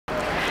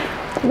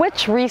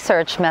Which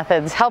research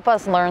methods help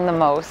us learn the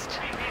most?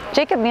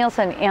 Jakob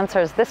Nielsen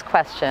answers this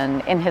question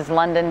in his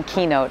London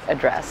keynote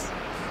address.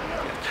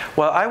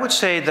 Well, I would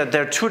say that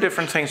there are two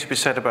different things to be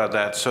said about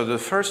that. So the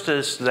first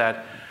is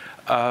that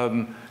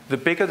the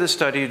bigger the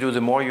study you do,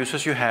 the more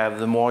users you have,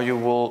 the more you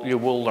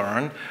will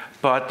learn.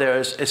 But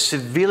there's a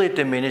severely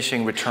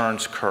diminishing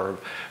returns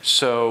curve.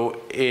 So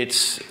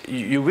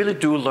you really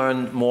do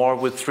learn more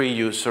with 3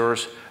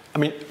 users. I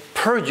mean,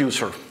 per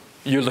user,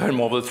 you learn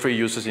more with 3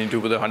 users than you do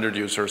with 100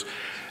 users.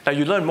 Now,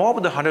 you learn more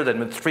with 100 than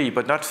with 3,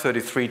 but not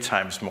 33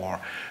 times more.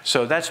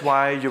 So that's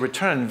why your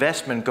return on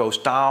investment goes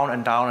down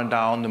and down and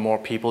down the more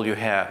people you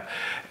have.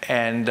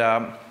 And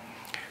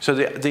so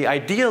the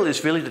ideal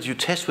is really that you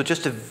test with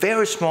just a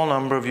very small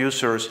number of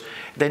users,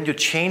 then you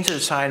change the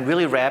design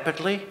really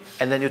rapidly,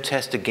 and then you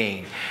test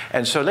again.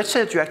 And so let's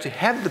say that you actually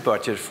have the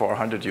budget for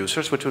 100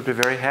 users, which would be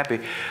very happy.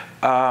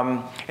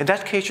 In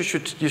that case,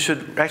 you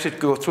should actually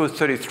go through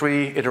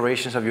 33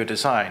 iterations of your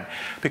design,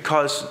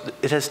 because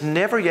it has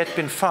never yet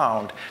been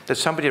found that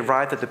somebody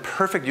arrived at the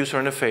perfect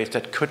user interface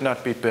that could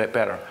not be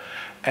better.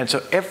 And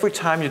so every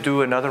time you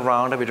do another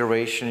round of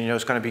iteration,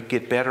 it's going to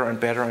get better and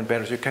better and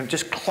better. So you can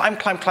just climb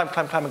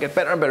and get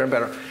better and better and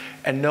better,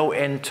 and no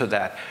end to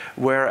that.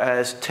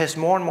 Whereas test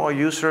more and more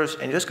users,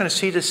 and you're just going to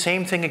see the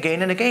same thing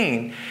again and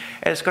again,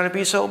 and it's going to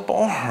be so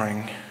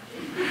boring.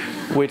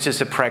 Which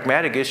is a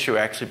pragmatic issue,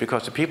 actually,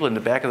 because the people in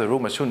the back of the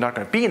room are soon not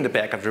going to be in the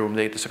back of the room.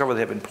 They discover they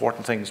have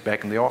important things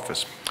back in the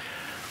office.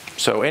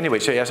 So anyway,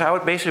 so yes, I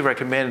would basically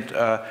recommend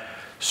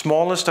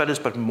smaller studies,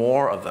 but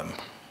more of them.